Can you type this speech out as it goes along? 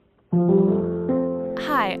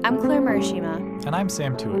Hi, I'm Claire Murashima. And I'm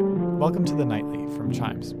Sam Tewitt. Welcome to the Nightly from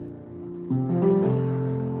Chimes.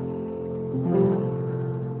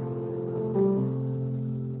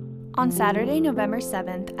 On Saturday, November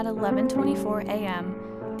 7th at 11:24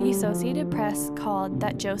 a.m., the Associated Press called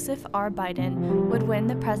that Joseph R. Biden would win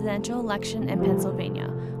the presidential election in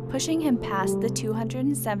Pennsylvania, pushing him past the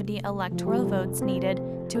 270 electoral votes needed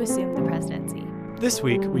to assume the presidency. This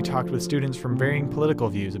week, we talked with students from varying political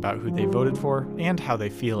views about who they voted for and how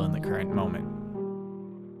they feel in the current moment.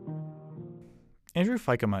 Andrew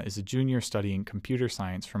Feikema is a junior studying computer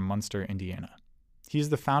science from Munster, Indiana. He is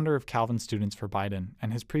the founder of Calvin Students for Biden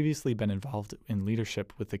and has previously been involved in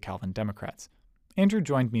leadership with the Calvin Democrats. Andrew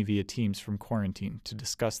joined me via Teams from quarantine to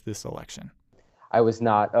discuss this election. I was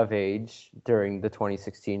not of age during the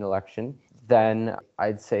 2016 election. Then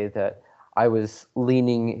I'd say that I was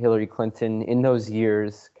leaning Hillary Clinton in those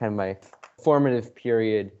years, kind of my formative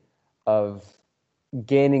period of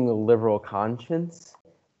gaining a liberal conscience.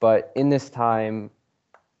 But in this time,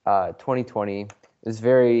 2020, I was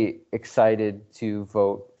very excited to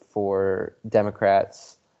vote for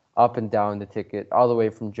Democrats up and down the ticket, all the way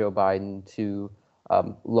from Joe Biden to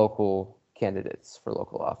local candidates for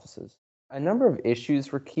local offices. A number of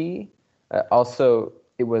issues were key. Also,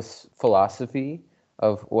 it was philosophy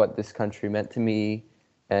of what this country meant to me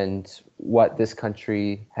and what this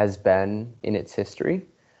country has been in its history.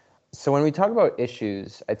 So when we talk about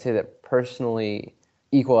issues, I'd say that personally,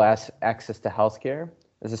 equal access to healthcare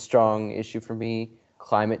is a strong issue for me.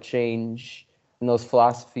 Climate change, and those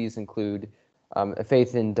philosophies include a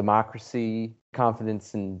faith in democracy,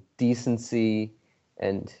 confidence in decency,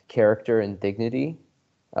 and character and dignity.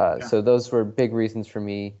 So those were big reasons for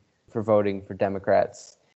me for voting for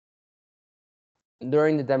Democrats.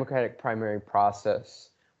 During the Democratic primary process,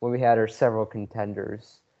 when we had our several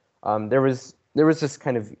contenders, there was this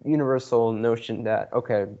kind of universal notion that,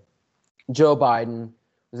 okay, Joe Biden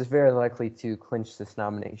was very likely to clinch this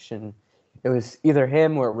nomination. It was either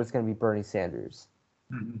him or it was going to be Bernie Sanders.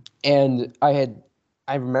 Mm-hmm. And I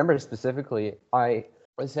remember specifically, I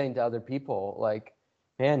was saying to other people, like,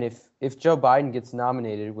 man, if Joe Biden gets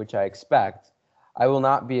nominated, which I expect, I will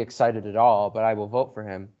not be excited at all, but I will vote for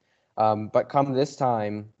him. But come this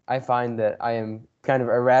time, I find that I am kind of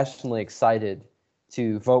irrationally excited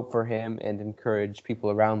to vote for him and encourage people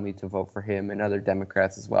around me to vote for him and other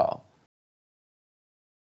Democrats as well.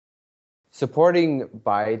 Supporting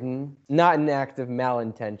Biden, not an act of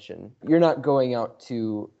malintention. You're not going out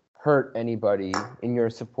to hurt anybody in your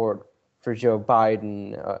support for Joe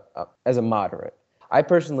Biden as a moderate. I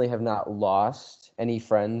personally have not lost any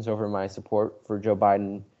friends over my support for Joe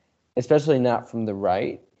Biden, especially not from the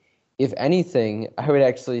right. If anything, I would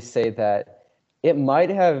actually say that it might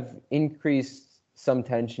have increased some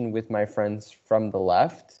tension with my friends from the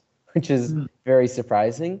left, which is very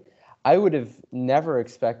surprising. I would have never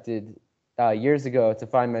expected years ago to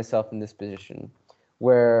find myself in this position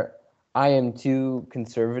where I am too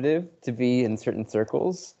conservative to be in certain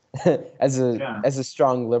circles as a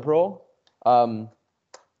strong liberal. But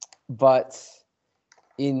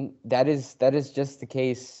that is just the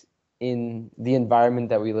case in the environment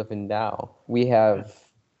that we live in now. We have,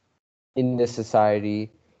 in this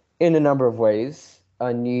society, in a number of ways,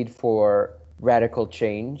 a need for radical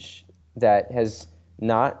change that has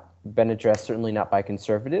not been addressed, certainly not by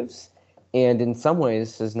conservatives, and in some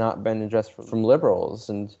ways has not been addressed from liberals.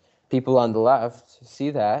 And people on the left see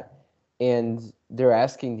that, and they're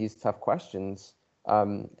asking these tough questions.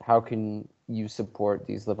 How can you support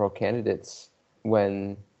these liberal candidates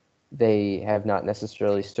when they have not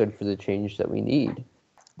necessarily stood for the change that we need?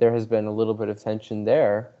 There has been a little bit of tension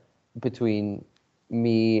there between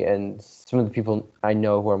me and some of the people I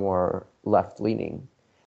know who are more left-leaning.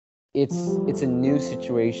 It's a new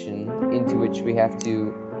situation into which we have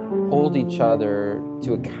to hold each other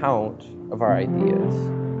to account of our ideas.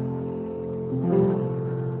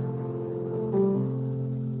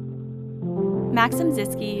 Maxim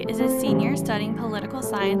Ziskie is a senior studying political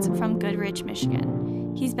science from Goodrich, Michigan.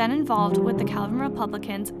 He's been involved with the Calvin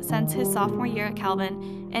Republicans since his sophomore year at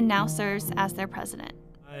Calvin and now serves as their president.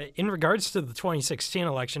 In regards to the 2016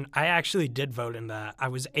 election, I actually did vote in that. I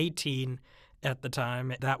was 18 at the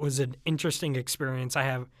time. That was an interesting experience. I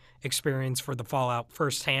have experience for the fallout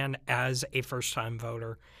firsthand as a first-time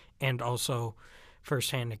voter and also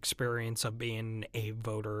firsthand experience of being a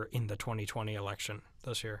voter in the 2020 election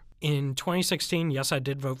this year. In 2016, yes, I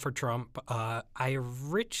did vote for Trump. I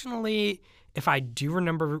originally, if I do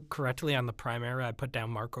remember correctly on the primary, I put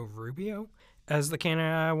down Marco Rubio as the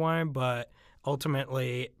candidate I wanted, but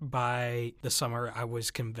ultimately by the summer, I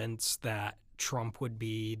was convinced that Trump would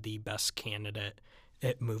be the best candidate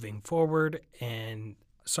it moving forward. And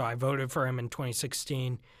so I voted for him in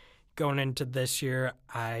 2016. Going into this year,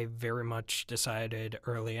 I very much decided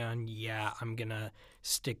early on, I'm going to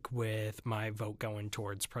stick with my vote going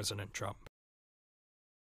towards President Trump.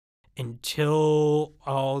 Until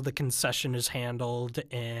all the concession is handled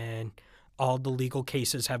and all the legal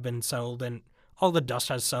cases have been settled and all the dust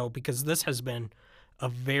has settled, because this has been a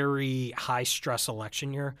very high-stress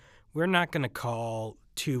election year, we're not going to call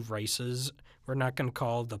two races. We're not going to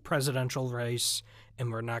call the presidential race, and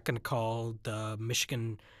we're not going to call the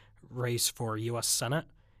Michigan race for U.S. Senate.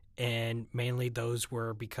 And mainly those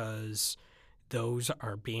were because those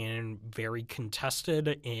are being very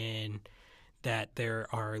contested in that there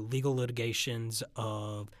are legal litigations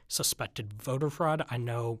of suspected voter fraud. I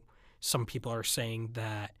know some people are saying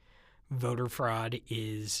that voter fraud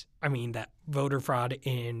in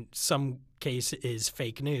some case is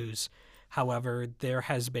fake news. However, there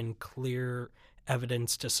has been clear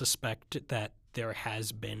evidence to suspect that there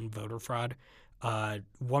has been voter fraud.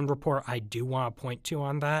 One report I do want to point to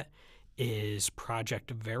on that is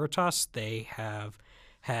Project Veritas. They have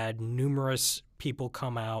had numerous people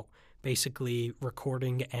come out basically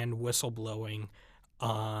recording and whistleblowing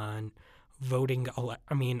on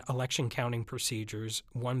election counting procedures,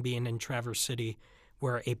 one being in Traverse City,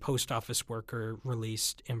 where a post office worker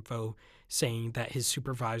released info saying that his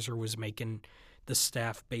supervisor was making the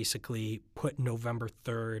staff basically put November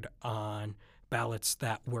 3rd on ballots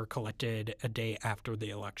that were collected a day after the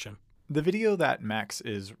election. The video that Max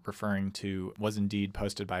is referring to was indeed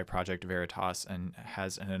posted by Project Veritas and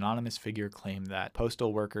has an anonymous figure claim that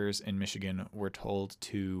postal workers in Michigan were told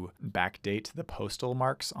to backdate the postal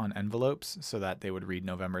marks on envelopes so that they would read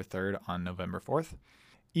November 3rd on November 4th.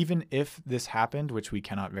 Even if this happened, which we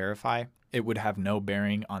cannot verify, it would have no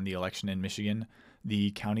bearing on the election in Michigan.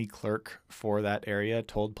 The county clerk for that area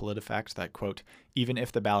told PolitiFact that, quote, even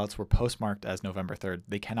if the ballots were postmarked as November 3rd,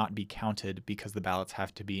 they cannot be counted because the ballots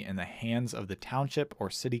have to be in the hands of the township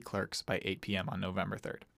or city clerks by 8 p.m. on November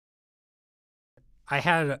 3rd. I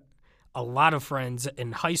had a lot of friends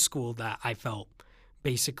in high school that I felt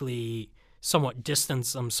basically somewhat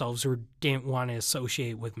distanced themselves or didn't want to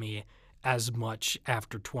associate with me as much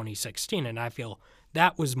after 2016, and I feel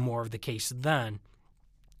that was more of the case then.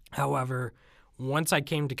 However, once I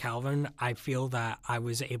came to Calvin, I feel that I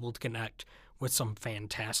was able to connect with some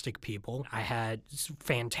fantastic people. I had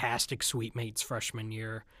fantastic suite mates freshman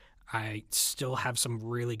year. I still have some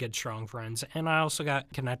really good, strong friends. And I also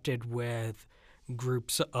got connected with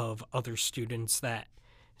groups of other students that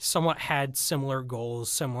somewhat had similar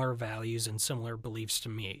goals, similar values, and similar beliefs to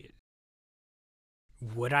me.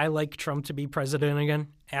 Would I like Trump to be president again?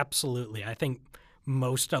 Absolutely. I think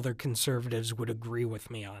most other conservatives would agree with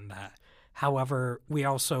me on that. However, we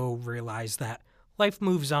also realize that life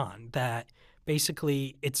moves on, that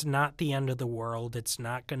basically it's not the end of the world. It's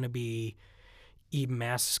not going to be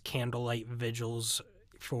mass candlelight vigils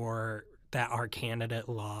for that our candidate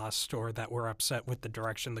lost or that we're upset with the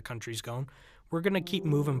direction the country's going. We're going to keep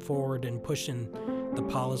moving forward and pushing the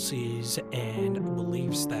policies and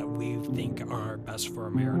beliefs that we think are best for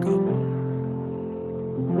America.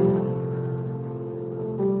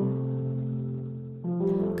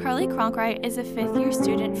 Carleigh Cronkright is a fifth-year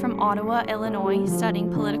student from Ottawa, Illinois,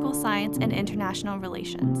 studying political science and international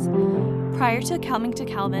relations. Prior to coming to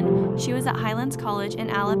Calvin, she was at Highlands College in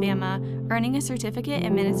Alabama, earning a certificate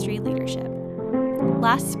in ministry leadership.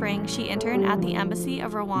 Last spring, she interned at the Embassy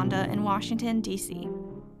of Rwanda in Washington, D.C.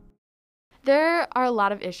 There are a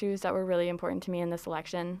lot of issues that were really important to me in this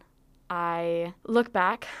election. I look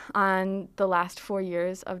back on the last 4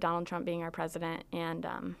 years of Donald Trump being our president,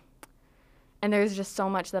 and there's just so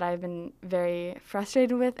much that I've been very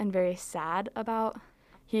frustrated with and very sad about.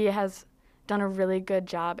 He has done a really good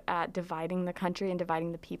job at dividing the country and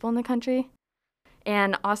dividing the people in the country.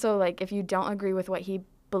 And also, if you don't agree with what he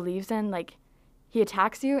believes in, he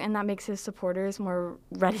attacks you, and that makes his supporters more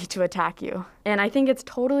ready to attack you. And I think it's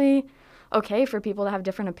totally okay for people to have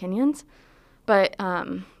different opinions, but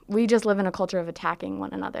we just live in a culture of attacking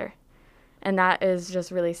one another. And that is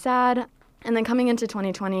just really sad. And then coming into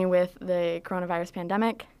 2020 with the coronavirus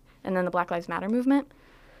pandemic and then the Black Lives Matter movement,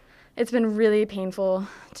 it's been really painful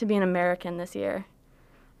to be an American this year.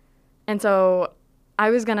 And so I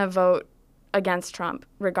was going to vote against Trump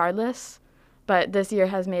regardless, but this year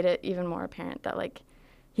has made it even more apparent that,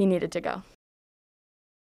 he needed to go.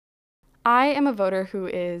 I am a voter who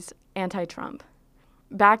is anti-Trump.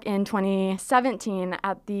 Back in 2017,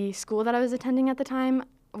 at the school that I was attending at the time,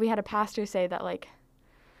 we had a pastor say that,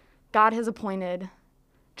 God has appointed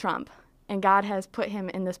Trump, and God has put him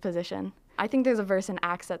in this position. I think there's a verse in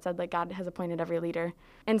Acts that said, like, God has appointed every leader.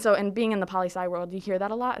 And so, and being in the poli-sci world, you hear that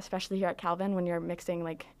a lot, especially here at Calvin, when you're mixing,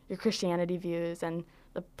 like, your Christianity views and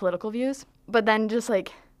the political views. But then just,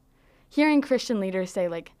 like, hearing Christian leaders say,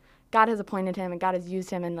 like, God has appointed him and God has used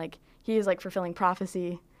him and, like, he is, like, fulfilling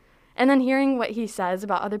prophecy. And then hearing what he says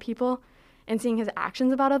about other people and seeing his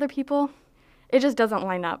actions about other people, it just doesn't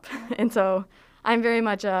line up. And so I'm very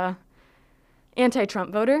much a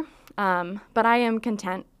anti-Trump voter, but I am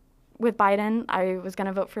content with Biden. I was going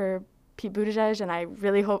to vote for Pete Buttigieg, and I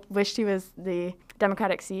really wished he was the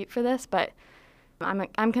Democratic seat for this, but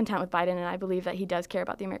I'm content with Biden, and I believe that he does care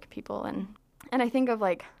about the American people. And I think of,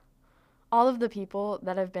 like, all of the people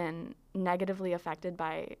that have been negatively affected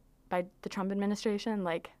by the Trump administration.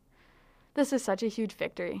 Like, this is such a huge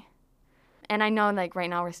victory. And I know, like, right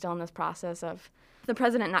now we're still in this process of the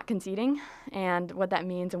president not conceding and what that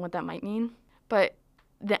means and what that might mean. But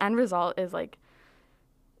the end result is, like,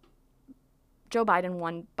 Joe Biden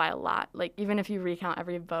won by a lot. Like, even if you recount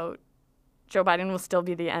every vote, Joe Biden will still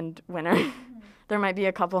be the end winner. Mm-hmm. There might be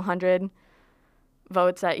a couple hundred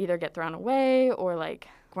votes that either get thrown away or, like,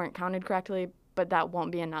 weren't counted correctly, but that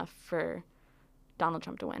won't be enough for Donald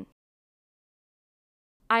Trump to win.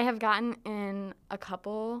 I have gotten in a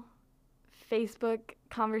couple Facebook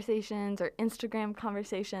conversations or Instagram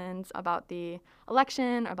conversations about the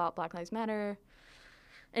election, about Black Lives Matter,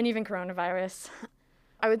 and even coronavirus.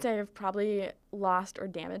 I would say I've probably lost or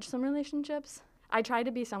damaged some relationships. I try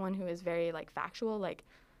to be someone who is very, like, factual. Like,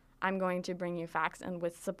 I'm going to bring you facts and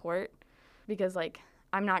with support because, like,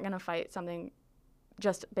 I'm not going to fight something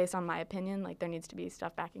just based on my opinion. Like, there needs to be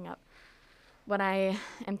stuff backing up what I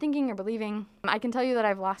am thinking or believing. I can tell you that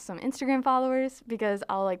I've lost some Instagram followers because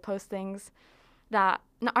I'll, like, post things that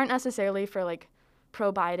aren't necessarily for, like,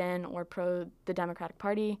 pro-Biden or pro the Democratic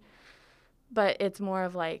Party, but it's more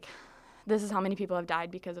of, like, this is how many people have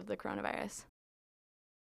died because of the coronavirus.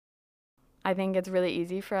 I think it's really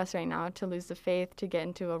easy for us right now to lose the faith, to get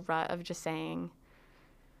into a rut of just saying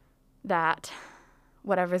that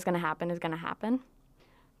whatever's going to happen is going to happen.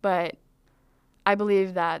 But I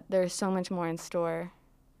believe that there's so much more in store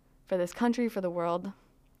for this country, for the world,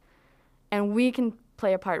 and we can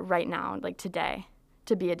play a part right now, like today,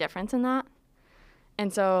 to be a difference in that.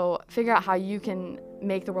 And so figure out how you can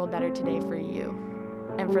make the world better today for you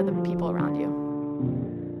and for the people around you.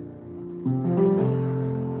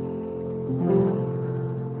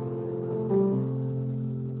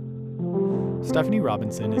 Stephanie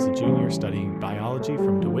Robinson is a junior studying biology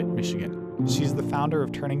from DeWitt, Michigan. She's the founder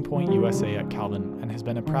of Turning Point USA at Calvin and has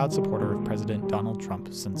been a proud supporter of President Donald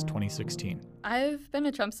Trump since 2016. I've been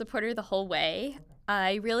a Trump supporter the whole way.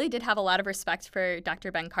 I really did have a lot of respect for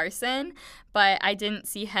Dr. Ben Carson, but I didn't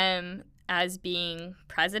see him as being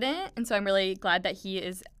president, and so I'm really glad that he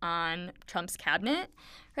is on Trump's cabinet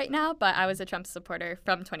right now, but I was a Trump supporter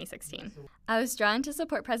from 2016. I was drawn to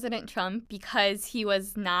support President Trump because he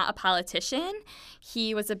was not a politician.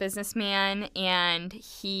 He was a businessman, and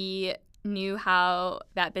he knew how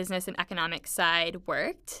that business and economic side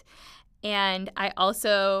worked. And I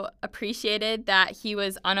also appreciated that he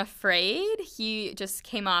was unafraid. He just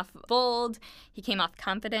came off bold, he came off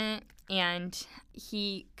confident, and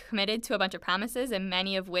he committed to a bunch of promises, and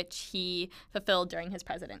many of which he fulfilled during his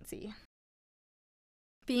presidency.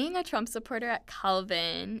 Being a Trump supporter at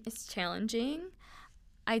Calvin is challenging.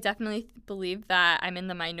 I definitely believe that I'm in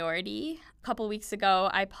the minority. A couple weeks ago,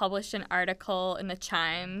 I published an article in the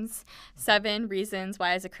Chimes, 7 reasons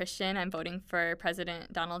why as a Christian I'm voting for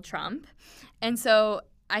President Donald Trump. And so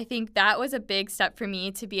I think that was a big step for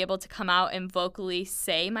me to be able to come out and vocally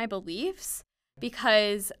say my beliefs,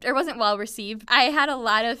 because it wasn't well received. I had a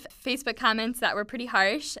lot of Facebook comments that were pretty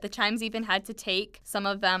harsh. The Chimes even had to take some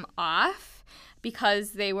of them off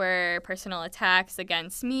because they were personal attacks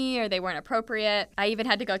against me or they weren't appropriate. I even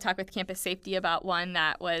had to go talk with campus safety about one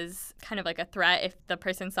that was kind of like a threat if the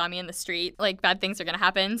person saw me in the street, like bad things are going to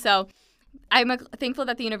happen. So I'm thankful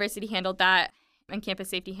that the university handled that and campus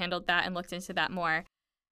safety handled that and looked into that more.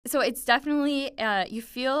 So it's definitely, you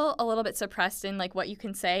feel a little bit suppressed in like what you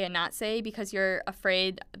can say and not say because you're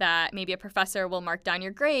afraid that maybe a professor will mark down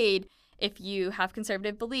your grade if you have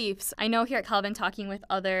conservative beliefs. I know here at Calvin, talking with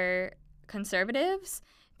other conservatives,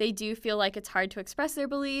 they do feel like it's hard to express their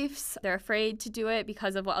beliefs. They're afraid to do it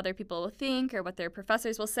because of what other people will think or what their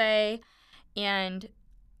professors will say. And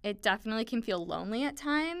it definitely can feel lonely at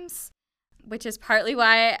times, which is partly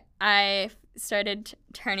why I started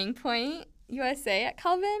Turning Point USA at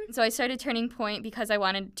Calvin. So I started Turning Point because I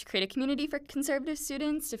wanted to create a community for conservative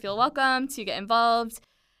students to feel welcome, to get involved,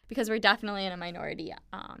 because we're definitely in a minority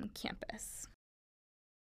campus.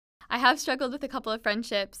 I have struggled with a couple of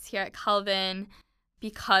friendships here at Calvin.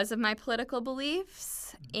 because of my political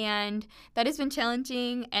beliefs. And that has been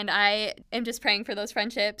challenging. And I am just praying for those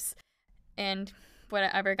friendships and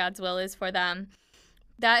whatever God's will is for them.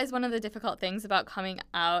 That is one of the difficult things about coming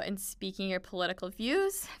out and speaking your political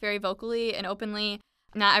views very vocally and openly.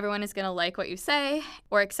 Not everyone is going to like what you say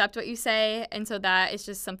or accept what you say. And so that is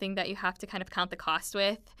just something that you have to kind of count the cost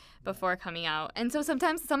with before coming out. And so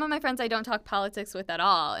sometimes some of my friends I don't talk politics with at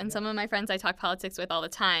all. And some of my friends I talk politics with all the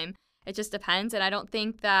time. It just depends. And I don't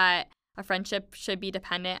think that a friendship should be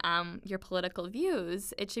dependent on your political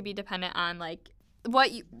views. It should be dependent on like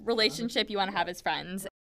what relationship you want to have as friends.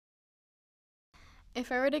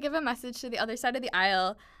 If I were to give a message to the other side of the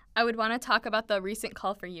aisle, I would want to talk about the recent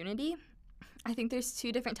call for unity. I think there's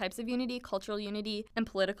two different types of unity, cultural unity and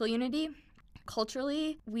political unity.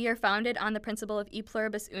 Culturally, we are founded on the principle of e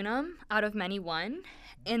pluribus unum, out of many one,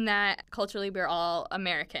 in that culturally we're all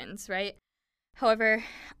Americans, right? However,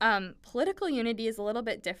 political unity is a little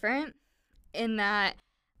bit different in that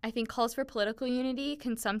I think calls for political unity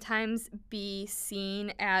can sometimes be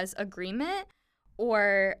seen as agreement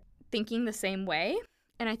or thinking the same way.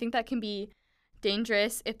 And I think that can be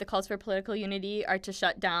dangerous if the calls for political unity are to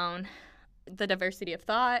shut down the diversity of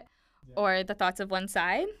thought or the thoughts of one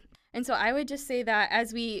side. And so I would just say that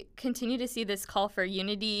as we continue to see this call for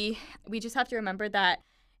unity, we just have to remember that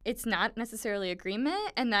it's not necessarily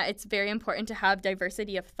agreement and that it's very important to have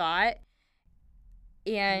diversity of thought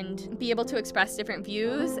and be able to express different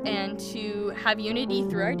views and to have unity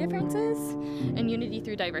through our differences and unity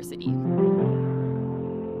through diversity.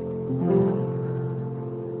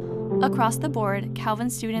 Across the board, Calvin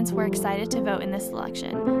students were excited to vote in this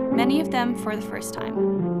election, many of them for the first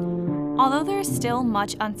time. Although there is still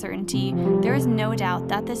much uncertainty, there is no doubt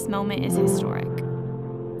that this moment is historic.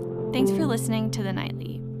 Thanks for listening to The Nightly.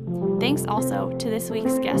 Thanks also to this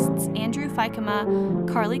week's guests, Andrew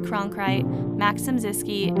Feikema, Carleigh Cronkright, Maxim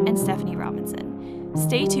Ziskie, and Stephanie Robinson.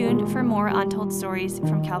 Stay tuned for more untold stories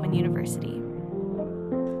from Calvin University.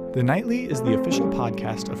 The Nightly is the official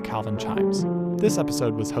podcast of Calvin Chimes. This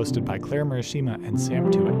episode was hosted by Claire Murashima and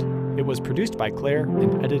Sam Tewitt. It was produced by Claire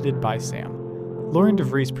and edited by Sam. Lauren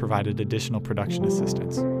DeVries provided additional production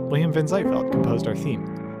assistance. William Van Zijtveld composed our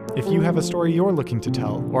theme. If you have a story you're looking to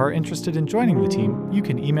tell or are interested in joining the team, you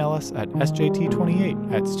can email us at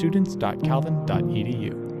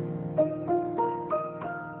sjt28@students.calvin.edu.